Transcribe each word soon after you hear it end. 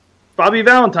Bobby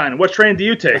Valentine. What train do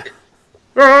you take?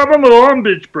 I'm on the Long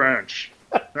Beach branch.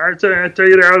 I take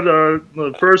it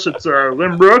out. First it's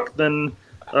Lynbrook, then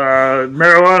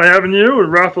Marijuana Avenue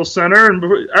and Raffles Center. And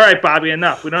all right, Bobby,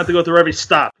 enough. We don't have to go through every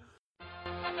stop.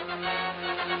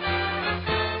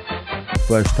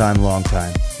 First time, long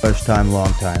time. First time,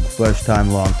 long time. First time,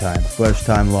 long time. First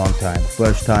time, long time.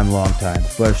 First time, long time.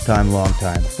 First time, long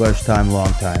time. First time,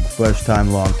 long time. First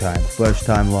time, long time. First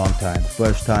time, long time.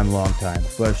 First time, long time.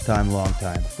 First time, long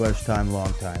time. First time,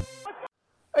 long time.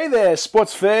 Hey there,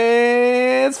 sports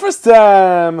fans! First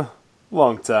time,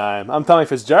 long time. I'm Tommy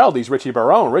Fitzgerald. He's Richie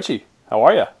Barone. Richie, how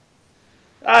are you?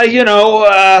 I'm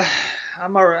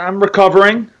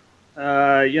recovering.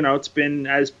 It's been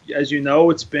as you know,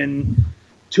 it's been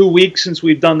 2 weeks since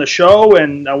we've done the show,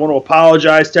 and I want to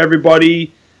apologize to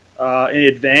everybody in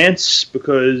advance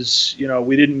because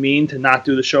we didn't mean to not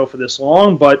do the show for this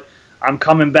long. But I'm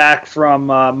coming back from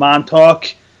Montauk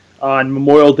on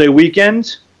Memorial Day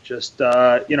weekend. Just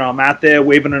I'm out there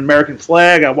waving an American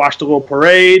flag. I watched a little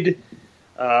parade.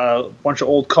 A bunch of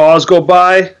old cars go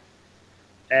by,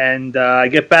 and I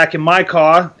get back in my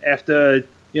car after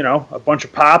a bunch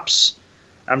of pops.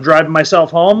 I'm driving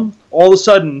myself home. All of a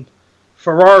sudden,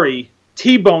 Ferrari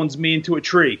T-bones me into a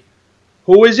tree.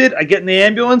 Who is it? I get in the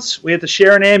ambulance. We had to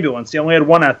share an ambulance. They only had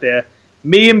one out there.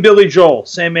 Me and Billy Joel,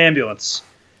 same ambulance.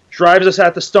 Drives us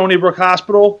out to Stony Brook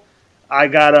Hospital. I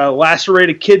got a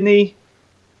lacerated kidney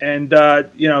and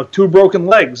 2 broken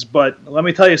legs. But let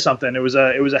me tell you something. It was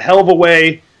a hell of a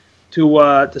way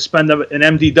to spend an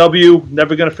MDW.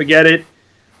 Never gonna forget it.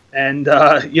 And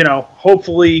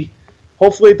hopefully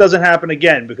it doesn't happen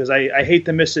again because I hate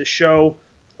to miss this show.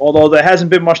 Although there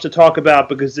hasn't been much to talk about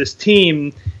because this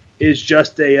team is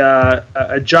just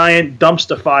a giant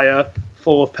dumpster fire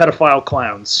full of pedophile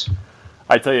clowns.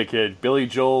 I tell you, kid, Billy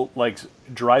Joel likes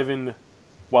driving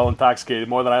while intoxicated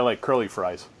more than I like curly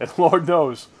fries. And Lord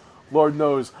knows,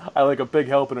 I like a big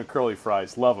helping of curly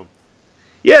fries. Love them.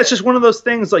 Yeah, it's just one of those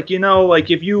things like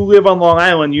if you live on Long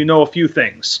Island, you know a few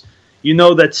things. You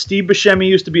know that Steve Buscemi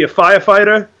used to be a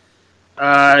firefighter.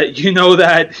 You know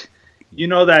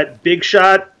that Big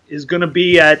Shot is going to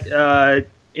be at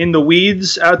in the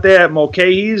weeds out there at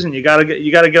Mulcahy's, and you gotta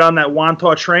get on that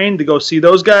Wantagh train to go see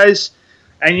those guys.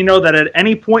 And you know that at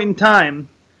any point in time,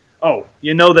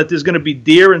 that there's going to be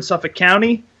deer in Suffolk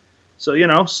County. So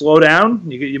slow down.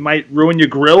 You might ruin your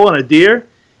grill on a deer.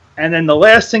 And then the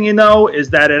last thing you know is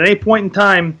that at any point in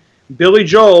time, Billy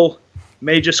Joel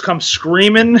may just come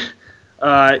screaming,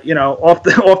 off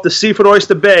the Seaford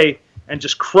Oyster Bay and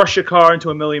just crush your car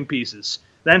into a million pieces.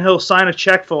 Then he'll sign a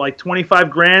check for like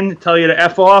 $25,000, tell you to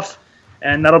F off,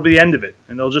 and that'll be the end of it.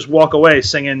 And they'll just walk away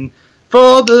singing,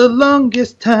 "For the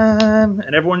longest time,"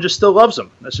 and everyone just still loves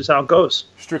him. That's just how it goes.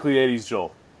 Strictly 80s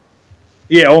Joel.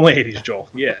 Yeah, only 80s Joel.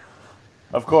 Yeah.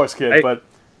 Of course, kid.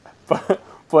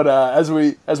 But as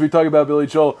we talk about Billy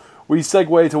Joel, we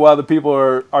segue to why the people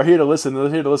are here to listen. They're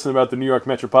here to listen about the New York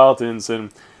Metropolitans,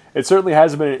 and it certainly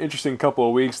has been an interesting couple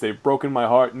of weeks. They've broken my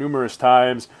heart numerous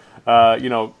times.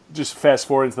 Just fast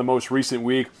forward into the most recent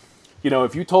week.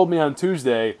 If you told me on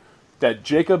Tuesday that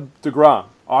Jacob deGrom,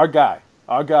 our guy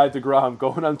deGrom,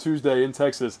 going on Tuesday in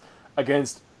Texas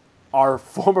against our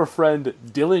former friend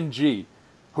Dylan G,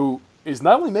 who is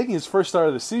not only making his first start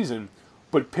of the season,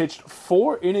 but pitched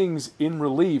 4 innings in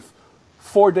relief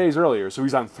 4 days earlier. So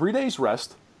he's on 3 days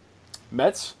rest.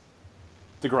 Mets,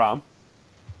 deGrom,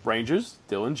 Rangers,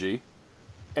 Dylan G,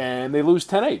 and they lose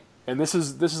 10-8. And this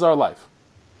is our life.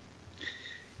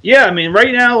 Yeah, I mean,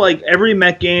 right now, like every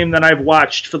Met game that I've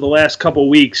watched for the last couple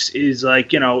weeks is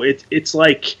like, it's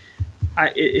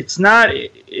not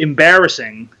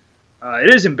embarrassing. It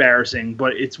is embarrassing,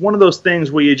 but it's one of those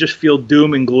things where you just feel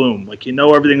doom and gloom. Like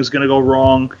everything's going to go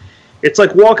wrong. It's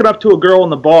like walking up to a girl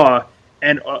in the bar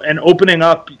and opening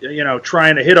up,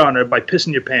 trying to hit on her by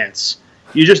pissing your pants.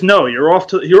 You just know you're off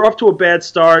to a bad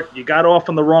start. You got off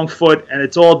on the wrong foot, and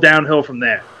it's all downhill from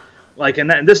there.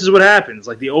 And this is what happens.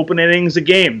 Like the open innings of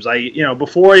games,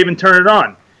 before I even turn it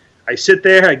on, I sit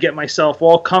there, I get myself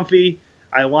all comfy,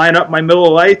 I line up my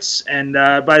Miller Lights, and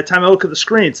by the time I look at the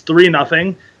screen, it's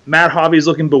 3-0. Matt Harvey's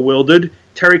looking bewildered.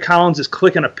 Terry Collins is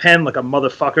clicking a pen like a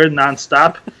motherfucker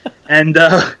nonstop, and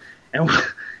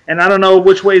I don't know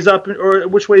which way's up or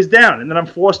which way's down. And then I'm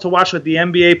forced to watch like the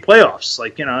NBA playoffs.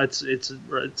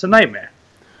 It's a nightmare.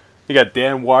 You got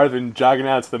Dan Warthen jogging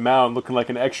out to the mound looking like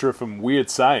an extra from Weird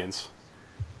Science.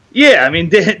 Yeah, I mean,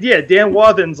 Dan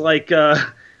Warthen's like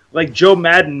Joe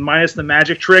Madden minus the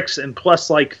magic tricks and plus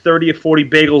like 30 or 40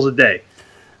 bagels a day.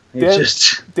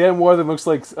 Dan Warthen looks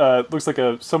like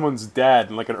someone's dad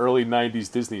in like an early '90s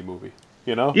Disney movie.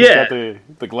 Yeah. He's got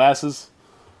the glasses.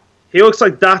 He looks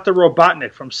like Dr.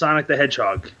 Robotnik from Sonic the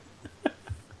Hedgehog.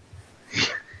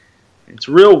 It's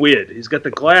real weird. He's got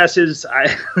the glasses.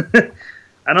 I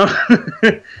don't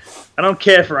I don't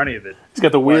care for any of it. He's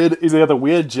got the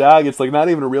weird jog. It's like not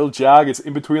even a real jog. It's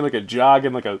in between like a jog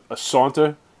and like a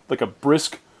saunter, like a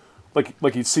brisk, like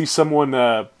you'd see someone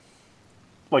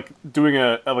like doing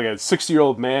a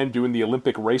 60-year-old man doing the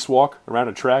Olympic race walk around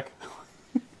a track.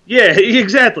 Yeah,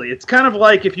 exactly. It's kind of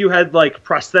like if you had like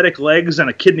prosthetic legs and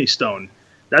a kidney stone.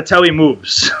 That's how he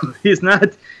moves. He's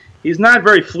not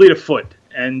very fleet of foot.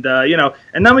 And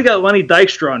and then we got Lenny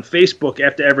Dykstra on Facebook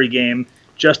after every game,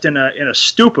 just in a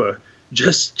stupor,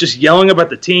 just yelling about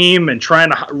the team and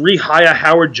trying to rehire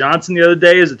Howard Johnson the other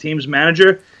day as the team's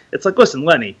manager. It's like, listen,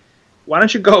 Lenny, why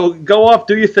don't you go off,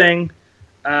 do your thing?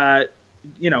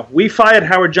 We fired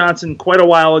Howard Johnson quite a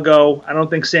while ago. I don't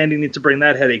think Sandy needs to bring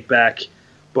that headache back.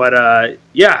 But I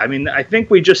think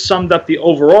we just summed up the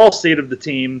overall state of the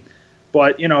team.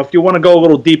 But if you want to go a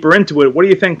little deeper into it, what do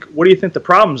you think? What do you think the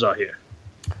problems are here?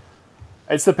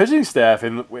 It's the pitching staff,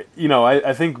 and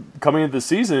I think coming into the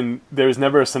season, there was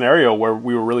never a scenario where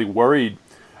we were really worried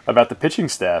about the pitching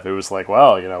staff. It was like,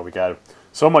 well, we got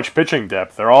so much pitching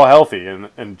depth; they're all healthy,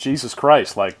 and Jesus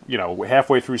Christ,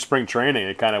 halfway through spring training,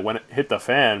 it kind of hit the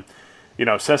fan.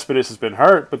 Cespedes has been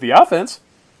hurt, but the offense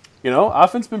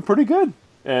been pretty good,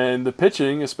 and the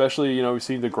pitching, especially, we've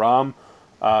seen DeGrom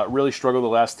really struggle the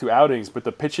last two outings, but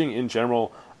the pitching in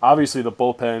general, obviously the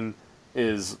bullpen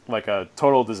is like a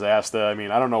total disaster. I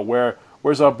mean, I don't know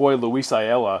where's our boy Luis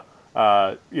Ayala,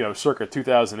 circa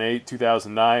 2008,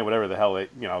 2009, whatever the hell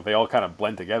they all kind of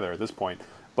blend together at this point.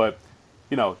 But,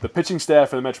 the pitching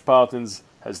staff for the Metropolitans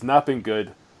has not been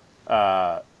good.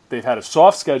 They've had a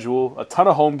soft schedule, a ton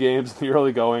of home games in the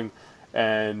early going,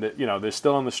 and, they're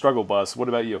still on the struggle bus. What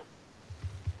about you?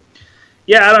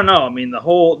 Yeah, I don't know. I mean, the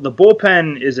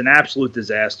bullpen is an absolute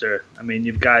disaster. I mean,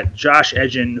 you've got Josh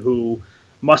Edgin, who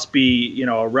must be,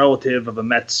 a relative of a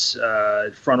Mets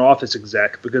front office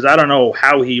exec, because I don't know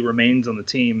how he remains on the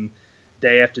team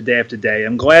day after day after day.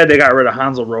 I'm glad they got rid of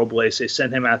Hansel Robles. They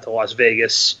sent him out to Las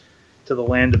Vegas, to the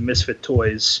land of misfit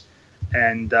toys.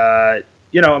 And, but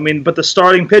the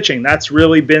starting pitching, that's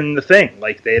really been the thing.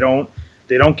 Like, they don't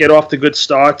get off to good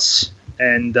starts.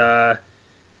 And,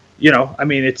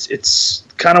 it's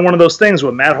kind of one of those things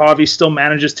where Matt Harvey still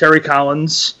manages Terry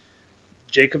Collins.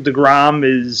 Jacob deGrom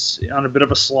is on a bit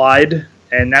of a slide,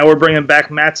 and now we're bringing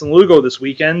back Mats and Lugo this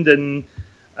weekend, and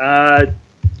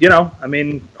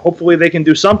hopefully they can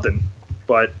do something,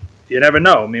 but you never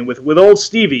know. I mean, with old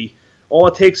Stevie, all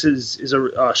it takes is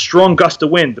a strong gust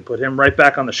of wind to put him right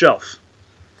back on the shelf.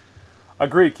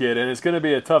 Agreed, kid, and it's going to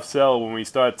be a tough sell when we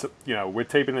start. We're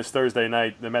taping this Thursday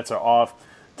night. The Mets are off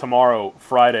tomorrow,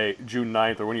 Friday, June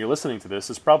 9th, or when you're listening to this,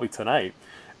 it's probably tonight.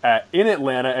 In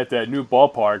Atlanta at that new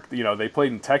ballpark, they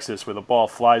played in Texas where the ball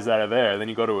flies out of there. Then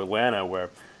you go to Atlanta where,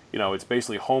 it's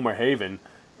basically Homer Haven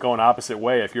going opposite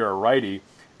way if you're a righty.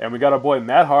 And we got our boy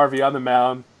Matt Harvey on the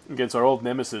mound against our old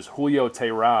nemesis Julio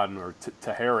Teheran, or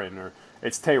Teheran, or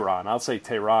it's Teheran. I'll say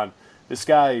Teheran. This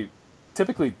guy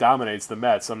typically dominates the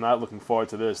Mets. I'm not looking forward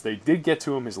to this. They did get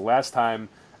to him his last time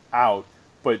out,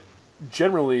 but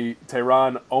generally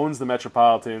Teheran owns the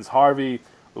Metropolitans. Harvey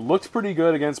looked pretty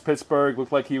good against Pittsburgh.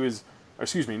 Looked like he was,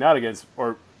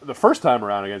 the first time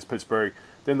around against Pittsburgh.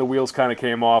 Then the wheels kind of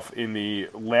came off in the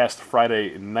last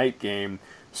Friday night game.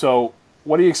 So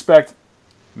what do you expect?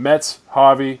 Mets,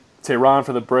 Harvey, Teheran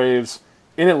for the Braves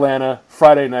in Atlanta,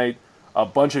 Friday night. A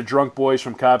bunch of drunk boys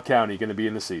from Cobb County going to be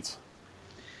in the seats.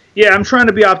 Yeah, I'm trying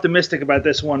to be optimistic about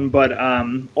this one, but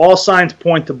all signs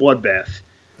point to bloodbath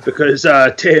because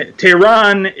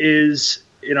Teheran is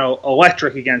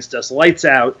electric against us, lights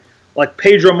out, like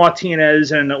Pedro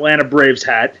Martinez in an Atlanta Braves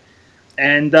hat.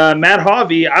 And Matt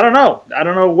Harvey, I don't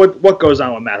know what goes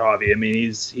on with Matt Harvey. I mean,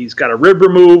 he's got a rib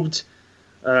removed,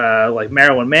 like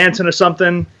Marilyn Manson or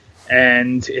something,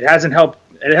 and it hasn't helped.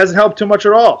 It hasn't helped too much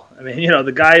at all. I mean,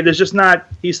 the guy,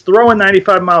 he's throwing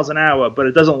 95 miles an hour, but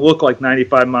it doesn't look like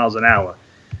 95 miles an hour.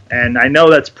 And I know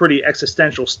that's pretty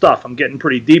existential stuff. I'm getting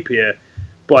pretty deep here,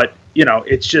 but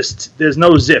it's just there's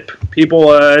no zip.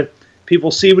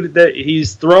 People see what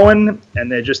he's throwing,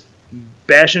 and they're just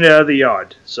bashing it out of the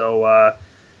yard. So,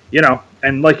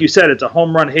 and like you said, it's a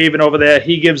home run haven over there.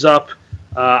 He gives up.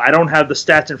 I don't have the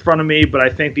stats in front of me, but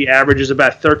I think the average is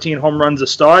about 13 home runs a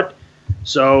start.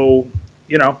 So,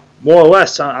 more or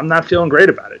less, I'm not feeling great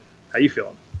about it. How you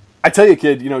feeling? I tell you,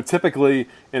 kid, typically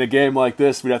in a game like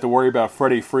this, we'd have to worry about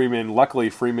Freddie Freeman.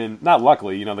 Luckily, not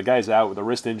luckily, the guy's out with a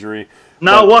wrist injury.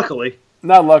 No, luckily.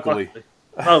 Not luckily.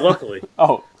 Oh, luckily.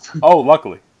 Oh,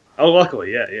 luckily. Oh,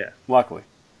 luckily, yeah. Luckily.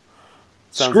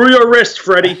 Screw your wrist,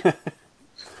 Freddie.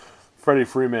 Freddie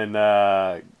Freeman,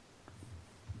 kind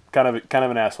of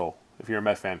an asshole if you're a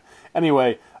Met fan.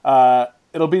 Anyway,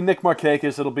 it'll be Nick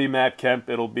Markakis, it'll be Matt Kemp,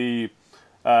 it'll be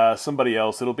somebody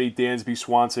else. It'll be Dansby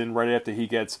Swanson right after he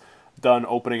gets done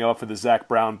opening up for the Zach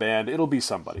Brown Band. It'll be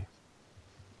somebody.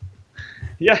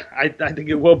 Yeah, I think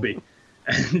it will be.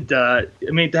 And, I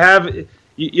mean, to have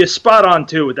you're spot on,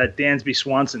 too, with that Dansby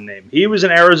Swanson name. He was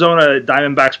an Arizona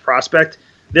Diamondbacks prospect.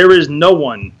 There is no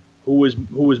one who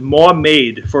was more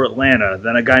made for Atlanta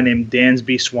than a guy named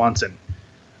Dansby Swanson.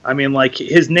 I mean, like,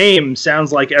 his name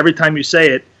sounds like every time you say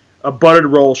it, a buttered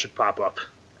roll should pop up.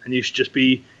 And you should just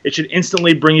be, it should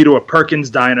instantly bring you to a Perkins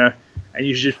diner, and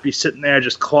you should just be sitting there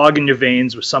just clogging your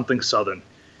veins with something Southern.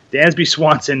 Dansby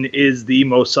Swanson is the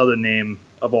most Southern name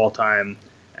of all time,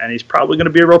 and he's probably going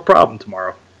to be a real problem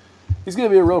tomorrow. He's going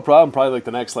to be a real problem probably like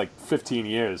the next 15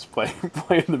 years playing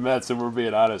the Mets, and we're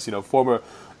being honest. Former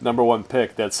number one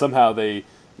pick that somehow they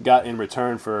got in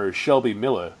return for Shelby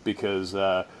Miller because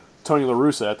Tony La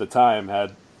Russa at the time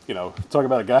had, talk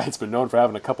about a guy that's been known for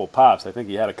having a couple pops. I think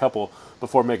he had a couple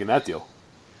before making that deal.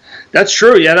 That's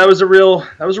true. Yeah, that was a real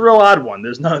odd one.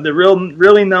 There's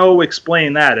really no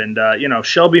explaining that. And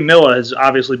Shelby Miller has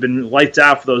obviously been lights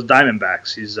out for those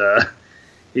Diamondbacks.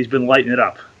 He's been lighting it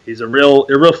up. He's a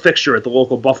real fixture at the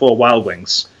local Buffalo Wild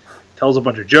Wings. Tells a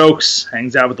bunch of jokes,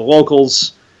 hangs out with the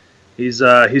locals. He's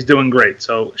doing great.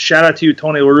 So shout out to you,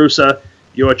 Tony La Russa.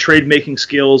 Your trade making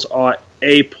skills are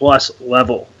A+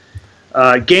 level.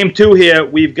 Game 2 here,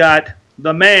 we've got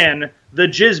the man, the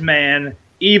Jizz Man,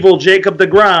 Evil Jacob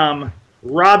deGrom,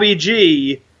 Robbie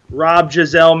G, Rob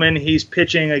Gisellman. He's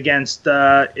pitching against,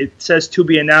 it says to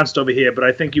be announced over here, but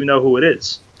I think you know who it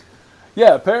is.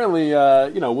 Yeah, apparently,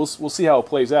 we'll see how it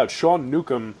plays out. Sean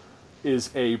Newcomb is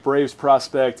a Braves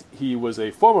prospect. He was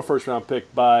a former first-round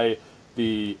pick by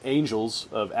the Angels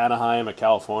of Anaheim or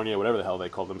California, whatever the hell they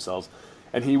call themselves,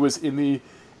 and he was in the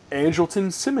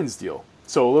Andrelton Simmons deal.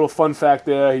 So a little fun fact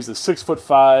there, he's a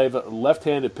 6'5"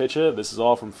 left-handed pitcher. This is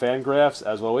all from Fangraphs,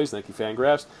 as always. Thank you,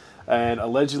 Fangraphs. And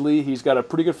allegedly, he's got a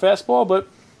pretty good fastball, but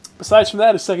besides from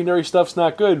that, his secondary stuff's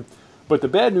not good. But the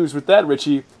bad news with that,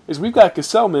 Richie, is we've got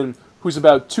Gesellman, who's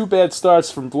about 2 bad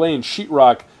starts from playing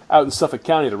sheetrock out in Suffolk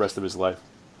County the rest of his life.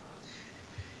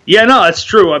 Yeah, no, that's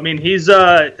true. I mean, he's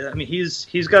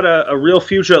got a real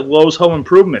future at Lowe's Home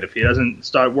Improvement if he doesn't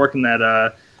start working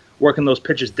those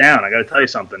pitches down. I got to tell you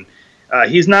something.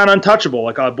 He's not untouchable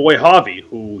like our boy Harvey,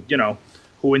 who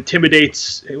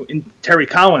intimidates Terry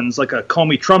Collins like a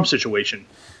Comey Trump situation.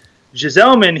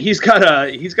 Gisellman, he's got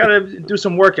to do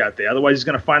some work out there. Otherwise, he's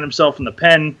going to find himself in the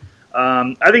pen.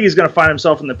 I think he's going to find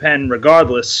himself in the pen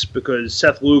regardless because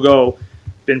Seth Lugo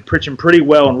been pitching pretty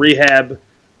well in rehab.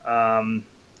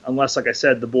 Unless, like I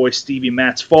said, the boy Stevie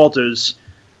Matz falters.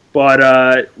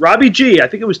 But Robbie G, I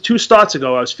think it was 2 starts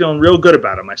ago, I was feeling real good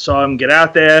about him. I saw him get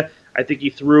out there. I think he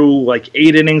threw 8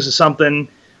 innings or something,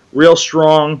 real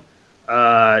strong.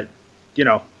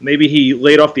 Maybe he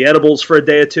laid off the edibles for a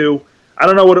day or two. I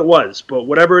don't know what it was, but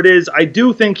whatever it is, I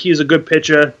do think he's a good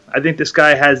pitcher. I think this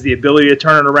guy has the ability to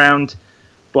turn it around,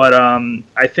 but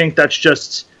I think that's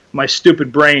just my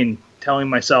stupid brain telling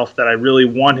myself that I really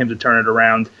want him to turn it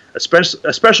around,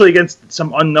 especially against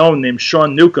some unknown named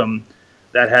Sean Newcomb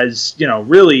that has,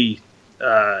 really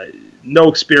no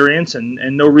experience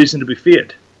and no reason to be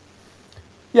feared.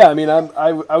 Yeah, I mean,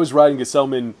 I was riding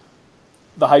Gesellman,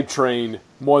 the hype train,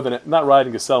 more than not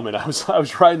riding Gesellman. I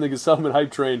was riding the Gesellman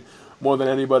hype train more than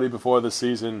anybody before the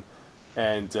season,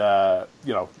 and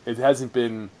it hasn't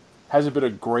been a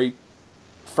great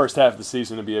first half of the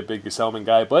season to be a big Gesellman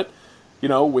guy. But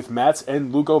with Matz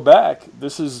and Lugo back,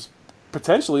 this is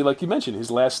potentially, like you mentioned,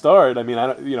 his last start. I mean,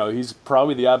 he's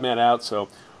probably the odd man out, so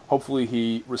hopefully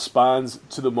he responds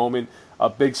to the moment. A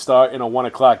big start in a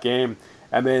 1:00 game.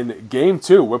 And then game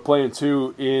 2, we're playing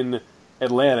 2 in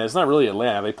Atlanta. It's not really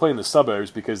Atlanta. They play in the suburbs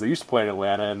because they used to play in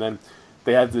Atlanta. And then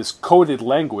they had this coded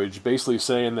language basically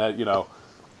saying that,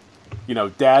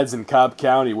 dads in Cobb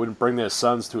County wouldn't bring their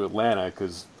sons to Atlanta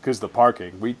because of the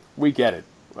parking. We get it.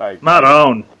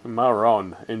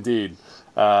 Maroon, indeed.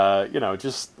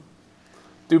 Just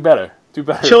do better.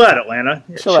 Chill out, Atlanta.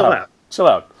 Yeah, chill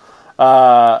out.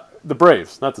 The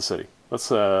Braves, not the city. Let's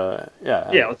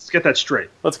let's get that straight.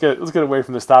 Let's get away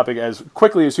from this topic as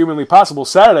quickly as humanly possible.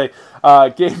 Saturday,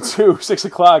 game 2,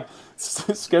 6:00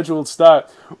 scheduled start.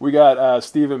 We got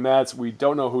Steven Matz. We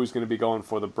don't know who's going to be going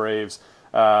for the Braves.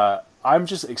 I'm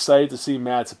just excited to see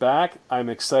Matz back. I'm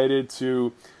excited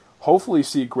to hopefully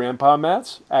see Grandpa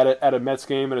Matz at a Mets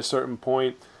game at a certain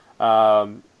point.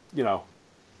 Grandpa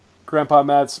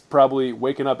Matz probably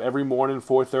waking up every morning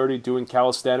 4:30 doing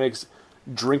calisthenics,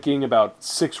 drinking about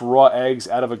 6 raw eggs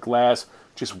out of a glass,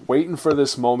 just waiting for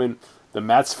this moment. The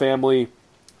Mats family,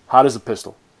 hot as a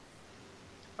pistol.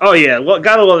 Oh, yeah. Well,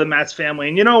 gotta love the Mats family.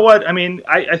 And you know what? I mean,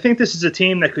 I think this is a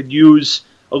team that could use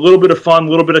a little bit of fun, a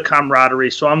little bit of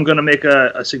camaraderie. So I'm going to make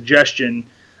a suggestion.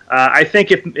 I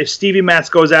think if Stevie Matz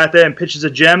goes out there and pitches a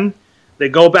gem, they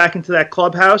go back into that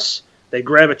clubhouse, they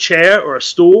grab a chair or a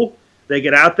stool, they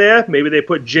get out there. Maybe they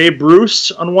put Jay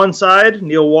Bruce on one side,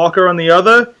 Neil Walker on the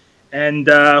other, and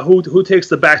who takes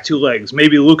the back two legs?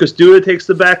 Maybe Lucas Duda takes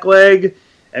the back leg,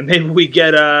 and maybe we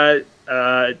get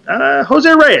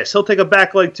Jose Reyes. He'll take a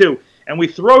back leg too. And we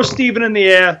throw Steven in the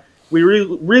air. We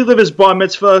relive his bar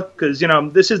mitzvah because,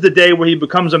 this is the day where he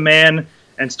becomes a man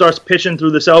and starts pitching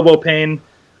through this elbow pain.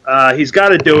 He's got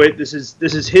to do it. This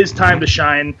is his time to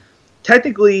shine.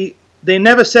 Technically, they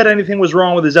never said anything was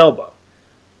wrong with his elbow.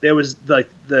 There was the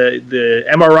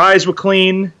MRIs were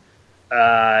clean.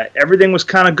 Everything was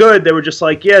kind of good. They were just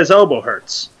like, yeah, his elbow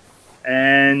hurts.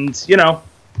 And,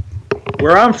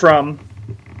 where I'm from,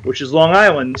 which is Long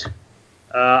Island,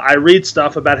 I read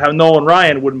stuff about how Nolan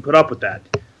Ryan wouldn't put up with that.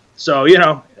 So,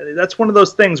 that's one of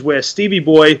those things where Stevie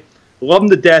Boy, love him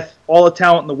to death, all the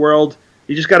talent in the world.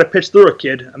 You just got to pitch through it,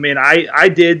 kid. I mean, I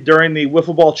did during the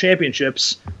wiffle ball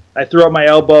championships. I threw out my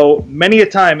elbow many a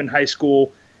time in high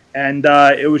school, and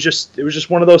it was just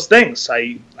one of those things.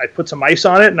 I put some ice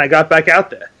on it, and I got back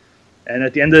out there. And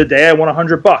at the end of the day, I won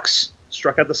 $100.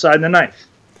 Struck out the side in the ninth.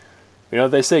 You know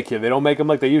what they say, kid? They don't make them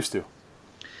like they used to.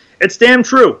 It's damn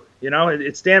true.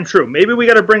 It's damn true. Maybe we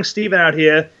got to bring Steven out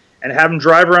here and have him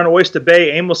drive around Oyster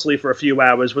Bay aimlessly for a few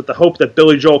hours with the hope that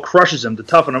Billy Joel crushes him to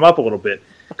toughen him up a little bit.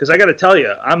 Because I got to tell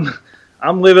you,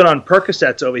 I'm living on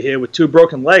Percocets over here with two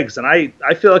broken legs, and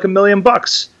I feel like $1 million.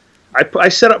 I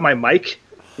set up my mic.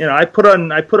 I put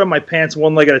on my pants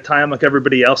one leg at a time like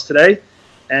everybody else today,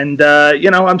 and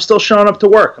I'm still showing up to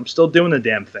work. I'm still doing the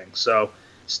damn thing. So,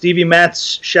 Stevie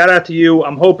Matz, shout out to you.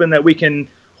 I'm hoping that we can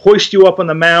hoist you up on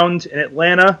the mound in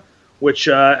Atlanta, which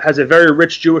has a very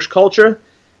rich Jewish culture.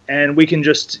 And we can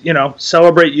just,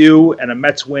 celebrate you and a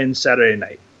Mets win Saturday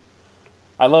night.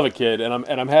 I love it, kid, and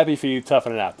I'm happy for you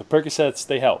toughing it out. The Percocets,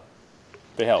 they help.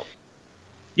 They help.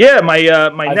 Yeah,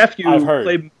 my nephew I've heard.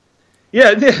 played.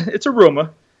 Yeah, it's a rumor.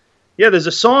 Yeah, there's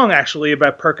a song actually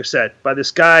about Percocet by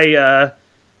this guy,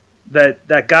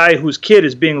 that guy whose kid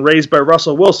is being raised by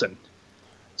Russell Wilson.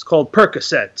 It's called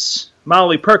Percocets,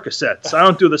 Molly Percocets. I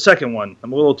don't do the second one.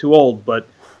 I'm a little too old, but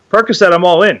Percocet, I'm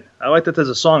all in. I like that there's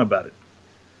a song about it.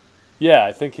 Yeah,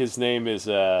 I think his name is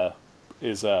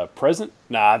Present.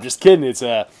 Nah, I'm just kidding.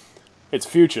 It's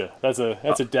Future. That's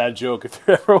a dad joke if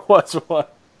there ever was one.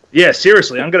 Yeah,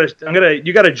 seriously, you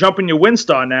got to jump in your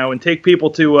Windstar now and take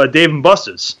people to Dave and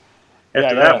Buster's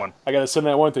after that one. I got to send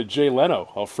that one to Jay Leno.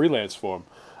 I'll freelance for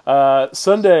him.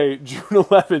 Sunday, June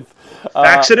 11th.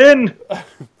 Fax it in.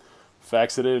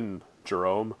 Fax it in,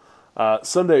 Jerome.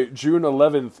 Sunday, June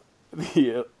 11th,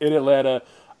 in Atlanta.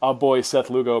 Our boy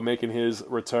Seth Lugo making his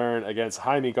return against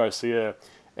Jaime Garcia,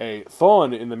 a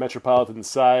thorn in the Metropolitan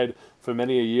side for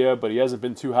many a year, but he hasn't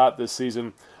been too hot this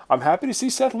season. I'm happy to see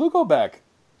Seth Lugo back.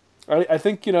 I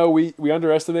think, we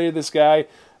underestimated this guy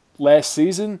last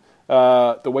season.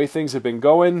 The way things have been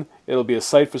going, it'll be a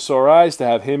sight for sore eyes to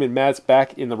have him and Mats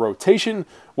back in the rotation.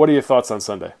 What are your thoughts on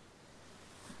Sunday?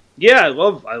 Yeah, I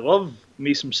love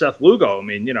me some Seth Lugo. I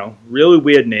mean, really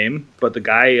weird name, but the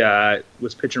guy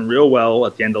was pitching real well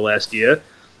at the end of last year.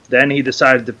 Then he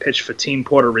decided to pitch for Team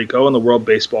Puerto Rico in the World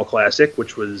Baseball Classic,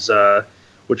 which was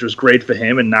great for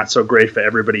him and not so great for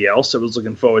everybody else. I was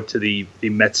looking forward to the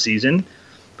Mets season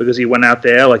because he went out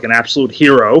there like an absolute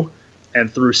hero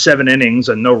and threw 7 innings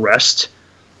and no rest.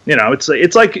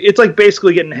 It's like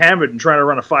basically getting hammered and trying to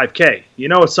run a 5K.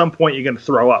 At some point you're going to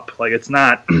throw up. Like it's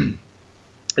not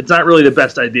really the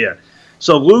best idea.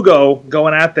 So Lugo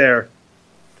going out there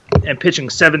and pitching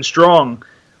 7 strong,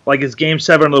 like it's Game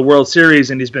 7 of the World Series,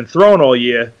 and he's been thrown all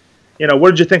year. What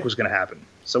did you think was going to happen?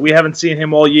 So we haven't seen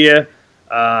him all year.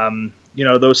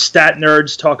 Those stat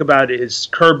nerds talk about his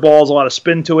curveball's a lot of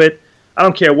spin to it. I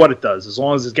don't care what it does, as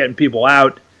long as it's getting people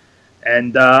out.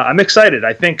 And I'm excited.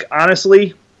 I think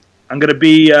honestly, I'm gonna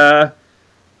be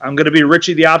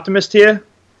Richie the Optimist here.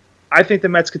 I think the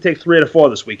Mets could take 3 out of 4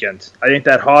 this weekend. I think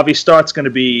that Harvey start's going to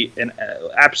be an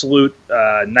absolute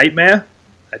nightmare.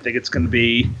 I think it's going to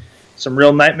be some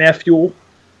real nightmare fuel.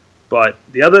 But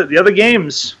the other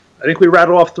games, I think we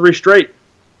rattle off 3 straight.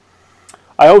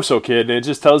 I hope so, kid. And it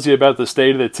just tells you about the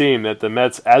state of the team that the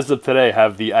Mets, as of today,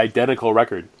 have the identical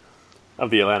record of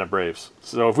the Atlanta Braves.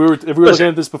 So if we were looking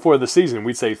at this before the season,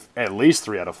 we'd say at least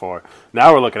 3 out of 4.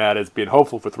 Now we're looking at it as being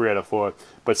hopeful for 3 out of 4.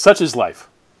 But such is life.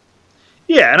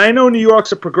 Yeah, and I know New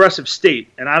York's a progressive state,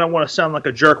 and I don't want to sound like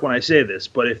a jerk when I say this,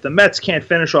 but if the Mets can't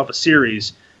finish off a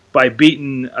series by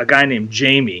beating a guy named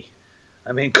Jamie,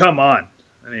 I mean, come on.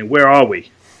 I mean, where are we?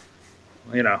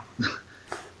 You know,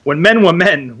 when men were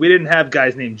men, we didn't have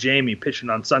guys named Jamie pitching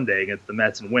on Sunday against the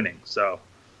Mets and winning. So,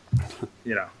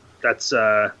 you know, that's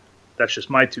just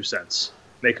my 2 cents.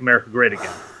 Make America great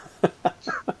again.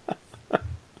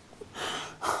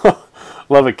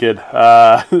 Love it, kid.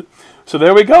 So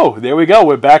there we go.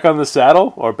 We're back on the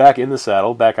saddle, or back in the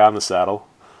saddle, back on the saddle.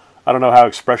 I don't know how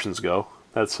expressions go.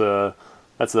 That's a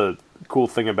cool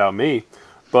thing about me.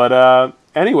 But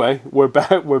anyway, we're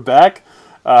back.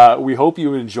 We hope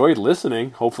you enjoyed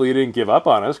listening. Hopefully you didn't give up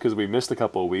on us because we missed a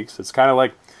couple of weeks. It's kind of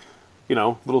like,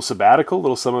 little sabbatical,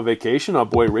 little summer vacation. Our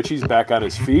boy Richie's back on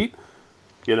his feet.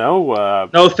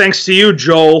 No thanks to you,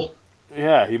 Joel.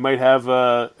 Yeah, he might have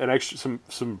an extra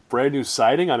some brand new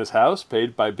siding on his house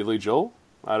paid by Billy Joel.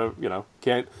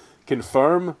 Can't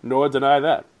confirm nor deny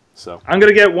that. So I'm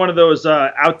gonna get one of those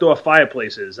outdoor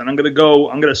fireplaces, and I'm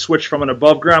gonna switch from an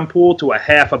above ground pool to a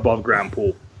half above ground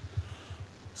pool.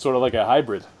 Sort of like a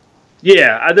hybrid.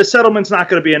 Yeah, the settlement's not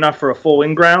gonna be enough for a full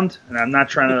in ground, and I'm not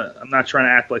trying to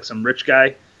act like some rich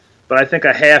guy, but I think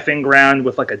a half in ground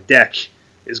with like a deck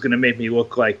is gonna make me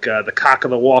look like the cock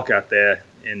of the walk out there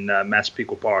in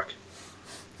Massapequa Park.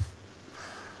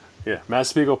 Yeah,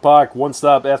 Massapequa Park, one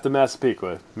stop after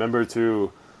Massapequa. Remember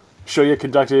to show your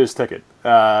conductor his ticket.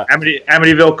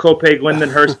 Amityville, Copeg,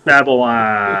 Lindenhurst, Babylon.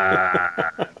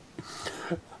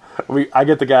 I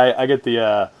get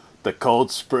the Cold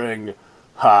Spring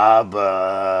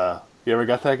Harbor. You ever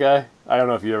got that guy? I don't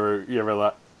know if you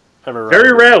ever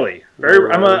Very rarely.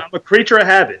 I'm a creature of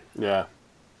habit. Yeah.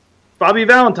 Bobby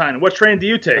Valentine, what train do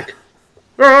you take?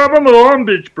 I'm on the Long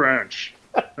Beach branch.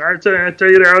 I take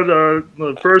it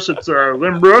out first it's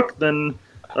Lynbrook, then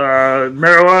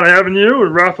Marijuana Avenue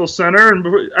and Raffles Center.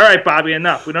 All right, Bobby,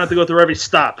 enough. We don't have to go through every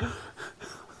stop.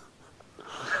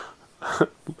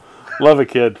 Love it,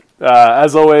 kid.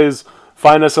 As always,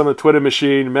 find us on the Twitter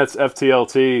machine, Mets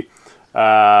FTLT.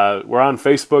 We're on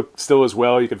Facebook still as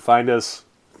well. You can find us.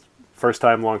 First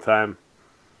time, long time.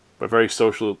 But very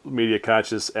social media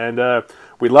conscious. And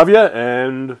we love you,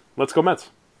 and let's go Mets.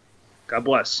 God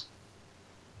bless.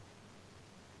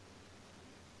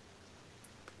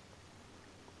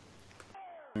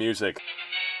 Music.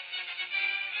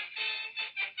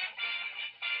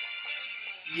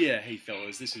 Yeah, hey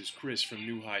fellas, this is Chris from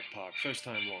New Hyde Park. First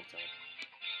time, long time.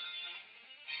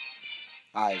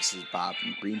 Hi, this is Bob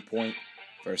from Greenpoint.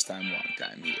 First time, long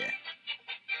time, yeah.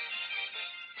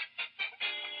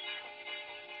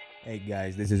 Hey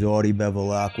guys, this is Audie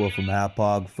Bevilacqua from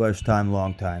Hapog. First time,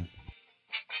 long time.